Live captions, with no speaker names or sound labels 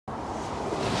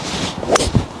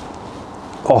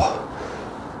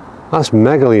Oh, that's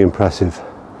megally impressive.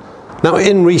 Now,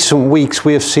 in recent weeks,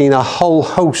 we have seen a whole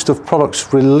host of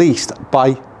products released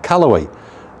by Callaway.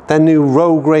 Their new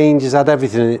Rogue range has had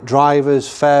everything in it: drivers,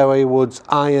 fairway woods,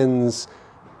 irons,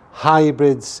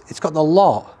 hybrids. It's got the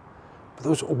lot. But there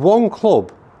was one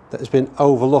club that has been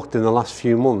overlooked in the last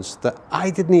few months that I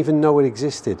didn't even know it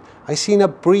existed. I seen a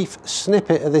brief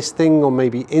snippet of this thing on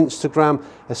maybe Instagram,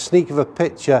 a sneak of a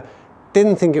picture,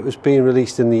 didn't think it was being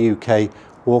released in the UK,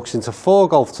 walks into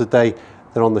 4Golf today,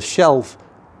 they're on the shelf,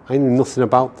 I knew nothing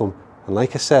about them. And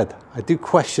like I said, I do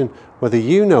question whether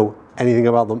you know anything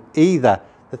about them either.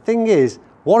 The thing is,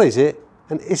 what is it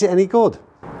and is it any good?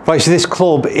 Right, so this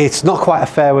club, it's not quite a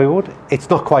fairway wood, it's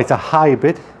not quite a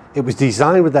hybrid. It was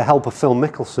designed with the help of Phil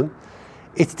Mickelson.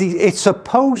 It's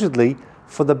supposedly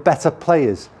for the better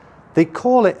players. They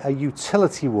call it a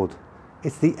utility wood.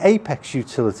 It's the Apex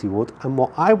utility wood, and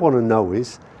what I want to know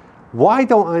is, why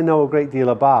don't I know a great deal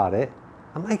about it?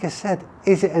 And like I said,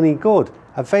 is it any good?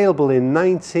 Available in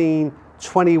 19,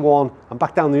 21, and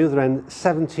back down the other end,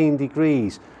 17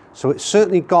 degrees. So it's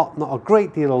certainly got not a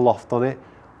great deal of loft on it.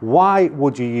 Why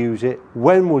would you use it?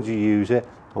 When would you use it?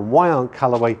 And why aren't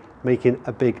Callaway making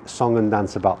a big song and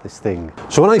dance about this thing?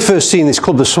 So when I first seen this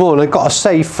club this morning, I got to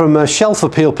say, from a shelf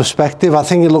appeal perspective, I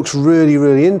think it looks really,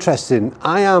 really interesting.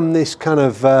 I am this kind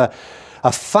of a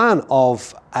fan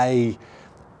of I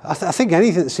think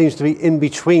anything that seems to be in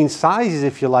between sizes,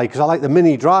 if you like, because I like the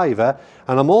mini driver,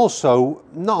 and I'm also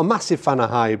not a massive fan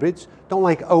of hybrids, don't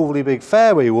like overly big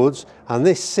fairway woods, and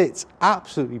this sits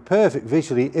absolutely perfect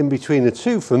visually in between the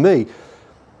two for me.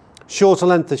 Shorter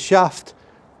length of shaft,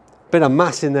 bit of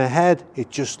mass in the head, it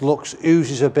just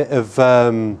oozes a bit of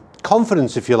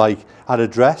confidence, if you like, at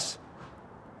address.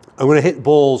 I'm going to hit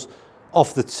balls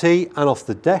off the tee and off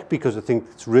the deck because I think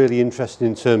it's really interesting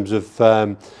in terms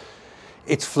of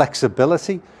its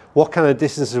flexibility. What kind of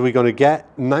distances are we going to get?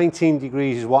 19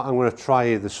 degrees is what I'm going to try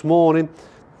here this morning.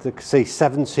 Say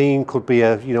 17 could be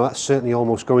that's certainly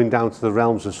almost going down to the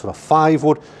realms of sort of 5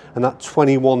 wood, and that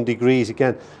 21 degrees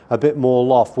again, a bit more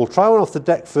loft. We'll try one off the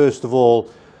deck first of all.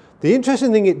 The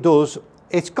interesting thing it does,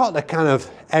 it's got the kind of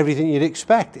everything you'd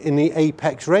expect in the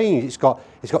Apex range. It's got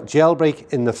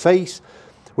jailbreak in the face.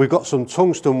 We've got some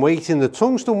tungsten weighting. The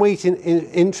tungsten weighting,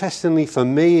 interestingly for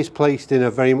me, is placed in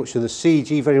very much in the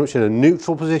CG, very much in a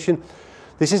neutral position.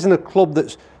 This isn't a club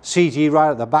that's CG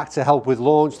right at the back to help with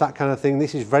launch, that kind of thing.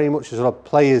 This is very much a sort of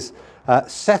player's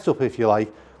setup, if you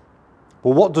like.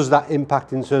 But what does that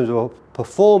impact in terms of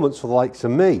performance for the likes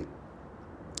of me?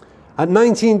 At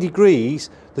 19 degrees,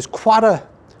 although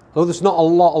there's not a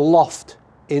lot of loft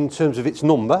in terms of its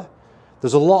number,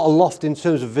 there's a lot of loft in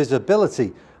terms of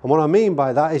visibility. And what I mean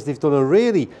by that is they've done a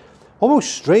really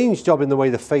almost strange job in the way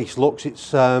the face looks.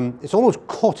 It's almost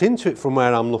cut into it from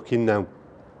where I'm looking now,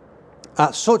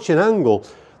 at such an angle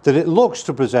that it looks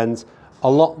to present a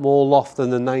lot more loft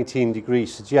than the 19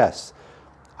 degrees suggests.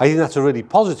 I think that's a really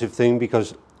positive thing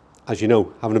because, as you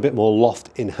know, having a bit more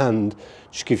loft in hand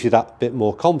just gives you that bit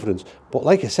more confidence. But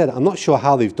like I said, I'm not sure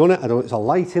how they've done it. I don't know if it's a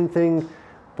lighting thing,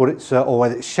 but it's or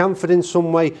whether it's chamfered in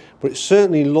some way, but it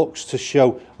certainly looks to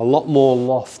show a lot more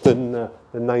loft than the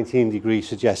 19 degrees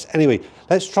suggests. Anyway,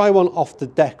 let's try one off the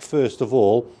deck first of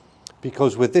all,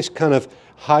 because with this kind of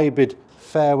hybrid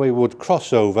fairway wood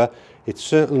crossover, it's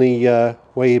certainly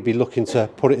where you'd be looking to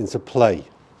put it into play.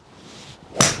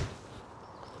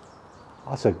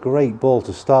 That's a great ball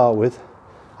to start with.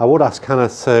 I would ask Hannah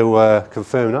to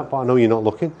confirm that, but I know you're not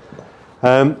looking.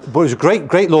 But it was a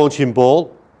great launching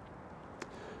ball.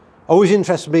 Always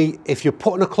interests me, if you're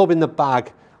putting a club in the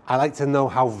bag, I like to know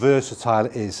how versatile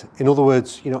it is. In other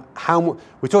words, we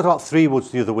talked about 3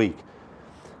 woods the other week.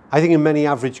 I think in many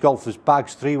average golfers'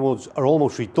 bags, 3 woods are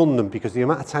almost redundant because the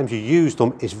amount of times you use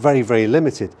them is very, very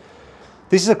limited.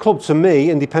 This is a club to me,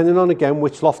 and depending on again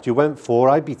which loft you went for,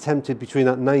 I'd be tempted between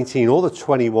that 19 or the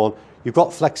 21. You've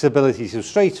got flexibility, so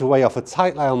straight away off a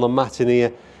tight lie on the mat in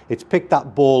here, it's picked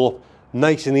that ball up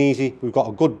nice and easy. We've got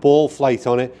a good ball flight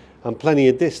on it and plenty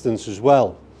of distance as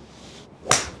well.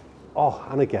 Oh,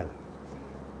 and again,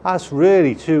 that's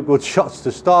really 2 good shots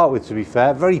to start with, to be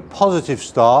fair. Very positive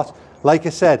start. Like I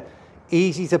said,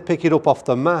 easy to pick it up off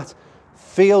the mat,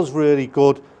 feels really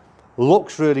good,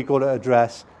 looks really good at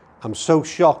address. I'm so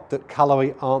shocked that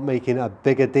Callaway aren't making a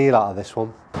bigger deal out of this one.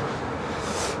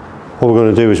 What we're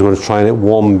going to do is we're going to try and hit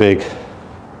one big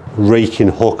raking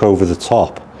hook over the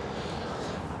top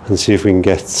and see if we can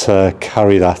get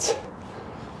carry that.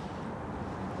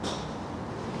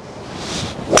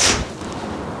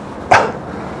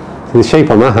 See the shape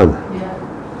on that hand?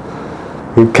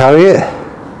 Yeah. You can carry it?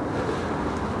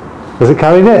 Has it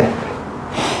carried it?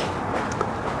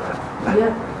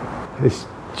 Yeah.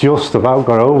 just about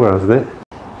got over, hasn't it?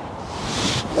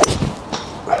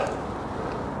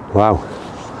 Wow.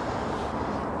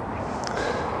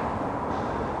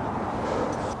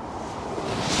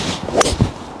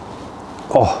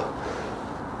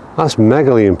 Oh, that's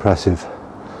megally impressive.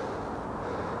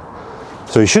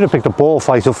 So you should have picked the ball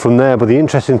flight up from there, but the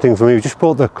interesting thing for me, we just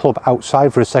brought the club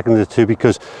outside for a second or two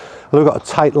because we've got a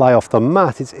tight lie off the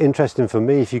mat. It's interesting for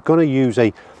me, if you're going to use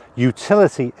a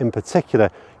utility in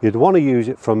particular, you'd want to use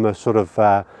it from a sort of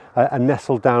a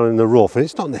nestled down in the rough. And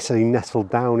it's not necessarily nestled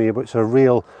down here, but it's a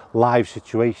real live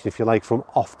situation, if you like, from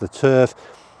off the turf.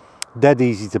 Dead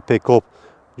easy to pick up.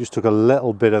 Just took a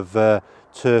little bit of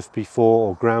turf before,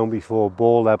 or ground before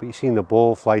ball there, but you've seen the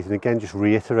ball flight, and again just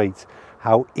reiterates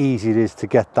how easy it is to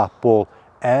get that ball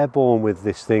airborne with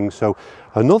this thing. So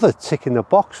another tick in the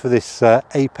box for this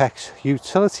Apex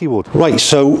utility wood. Right,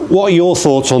 so what are your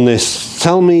thoughts on this?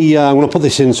 Tell me, I'm going to put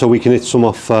this in so we can hit some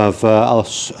off of a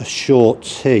short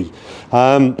tee.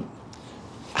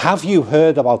 Have you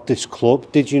heard about this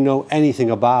club? Did you know anything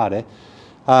about it?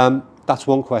 That's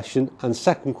one question. And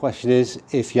second question is,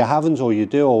 if you haven't, or you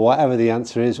do, or whatever the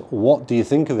answer is, what do you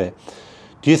think of it?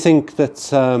 Do you think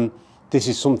that this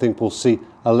is something we'll see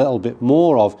a little bit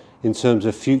more of in terms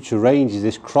of future ranges,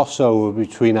 this crossover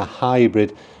between a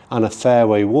hybrid and a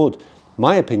fairway wood?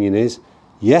 My opinion is,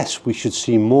 yes, we should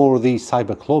see more of these type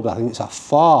of clubs. I think it's a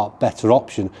far better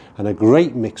option and a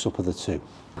great mix-up of the two.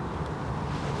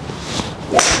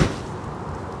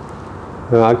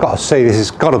 I've got to say, this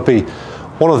has got to be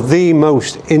one of the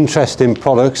most interesting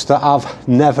products that I've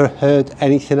never heard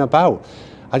anything about.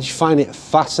 I just find it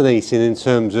fascinating in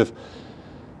terms of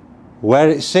where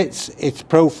it sits, its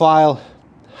profile,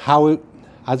 I'm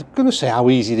going to say how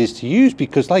easy it is to use,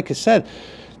 because like I said,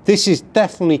 this is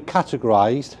definitely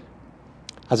categorized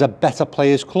as a better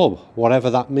players club,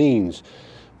 whatever that means.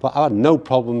 But I had no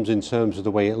problems in terms of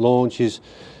the way it launches,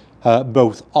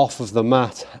 both off of the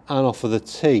mat and off of the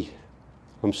tee.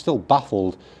 I'm still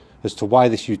baffled as to why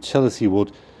this utility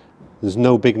wood, there's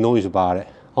no big noise about it.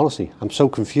 Honestly, I'm so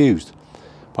confused,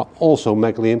 but also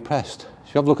megally impressed.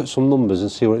 So have a look at some numbers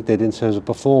and see what it did in terms of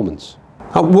performance.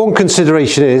 One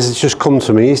consideration is, it's just come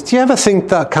to me, is do you ever think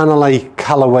that kind of like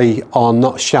Callaway are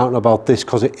not shouting about this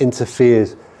because it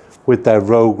interferes with their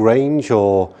rogue range,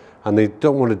 and they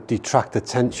don't want to detract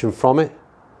attention from it?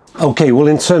 Okay, well,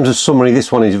 in terms of summary,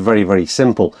 this one is very, very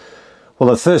simple. Well,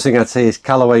 the first thing I'd say is,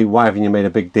 Callaway, why haven't you made a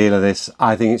big deal of this?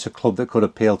 I think it's a club that could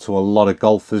appeal to a lot of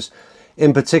golfers,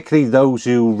 in particularly those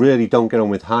who really don't get on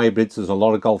with hybrids. There's a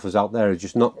lot of golfers out there who are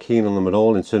just not keen on them at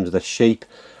all in terms of the shape.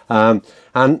 And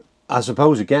I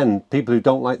suppose, again, people who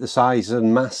don't like the size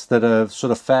and mass that a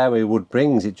sort of fairway wood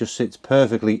brings, it just sits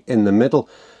perfectly in the middle.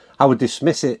 I would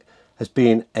dismiss it as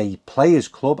being a players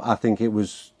club. I think it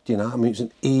was, you know, I mean, it's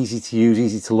an easy to use,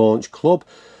 easy to launch club.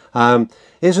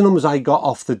 Here's the numbers I got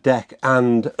off the deck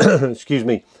and, excuse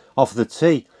me, off the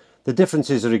tee. The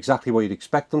differences are exactly what you'd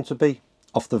expect them to be.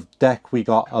 Off the deck, we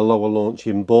got a lower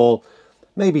launching ball,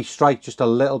 maybe strike just a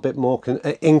little bit more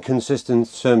inconsistent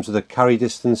in terms of the carry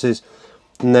distances.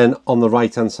 And then on the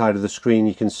right hand side of the screen,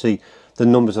 you can see the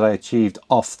numbers that I achieved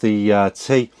off the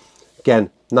tee. Again,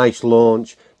 nice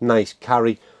launch, nice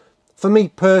carry. For me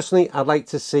personally, I'd like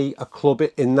to see a club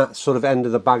in that sort of end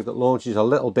of the bag that launches a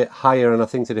little bit higher. And I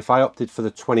think that if I opted for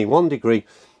the 21 degree,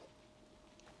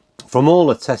 from all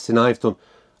the testing I've done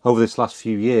over this last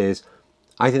few years,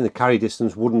 I think the carry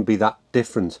distance wouldn't be that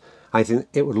different. I think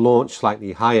it would launch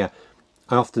slightly higher.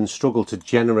 I often struggle to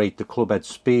generate the club head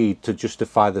speed to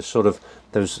justify the sort of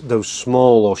those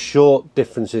small or short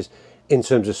differences in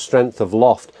terms of strength of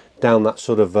loft down that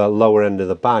sort of lower end of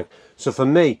the bag. So for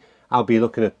me, I'll be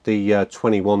looking at the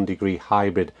 21 degree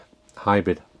hybrid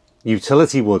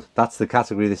utility wood. That's the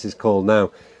category this is called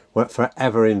now. We're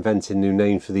forever inventing new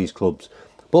names for these clubs.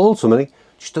 But ultimately,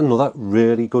 just another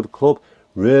really good club,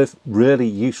 really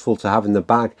useful to have in the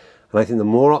bag. And I think the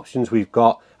more options we've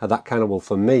got at that kind of, well,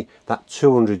 for me, that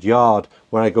 200 yard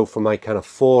where I go from my kind of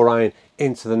 4-iron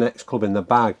into the next club in the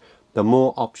bag, the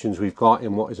more options we've got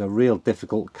in what is a real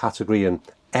difficult category and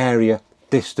area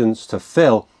distance to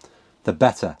fill, the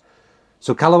better.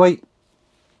 So Callaway,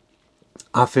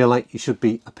 I feel like you should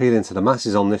be appealing to the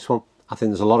masses on this one. I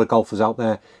think there's a lot of golfers out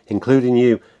there, including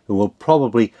you, who will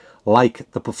probably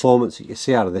like the performance that you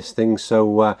see out of this thing.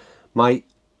 So my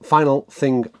final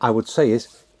thing I would say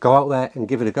is, go out there and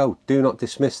give it a go. Do not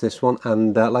dismiss this one.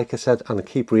 And like I said, and I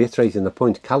keep reiterating the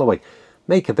point, Callaway,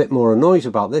 make a bit more noise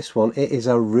about this one. It is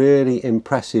a really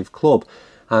impressive club,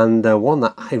 and one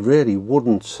that I really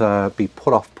wouldn't be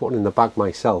put off putting in the bag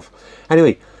myself.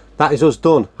 Anyway, that is us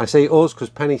done. I say us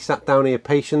because Penny sat down here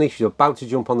patiently. She's about to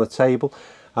jump on the table.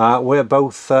 We're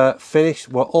both finished.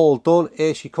 We're all done.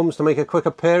 Here she comes to make a quick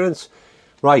appearance.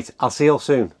 Right, I'll see you all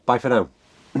soon. Bye for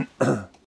now.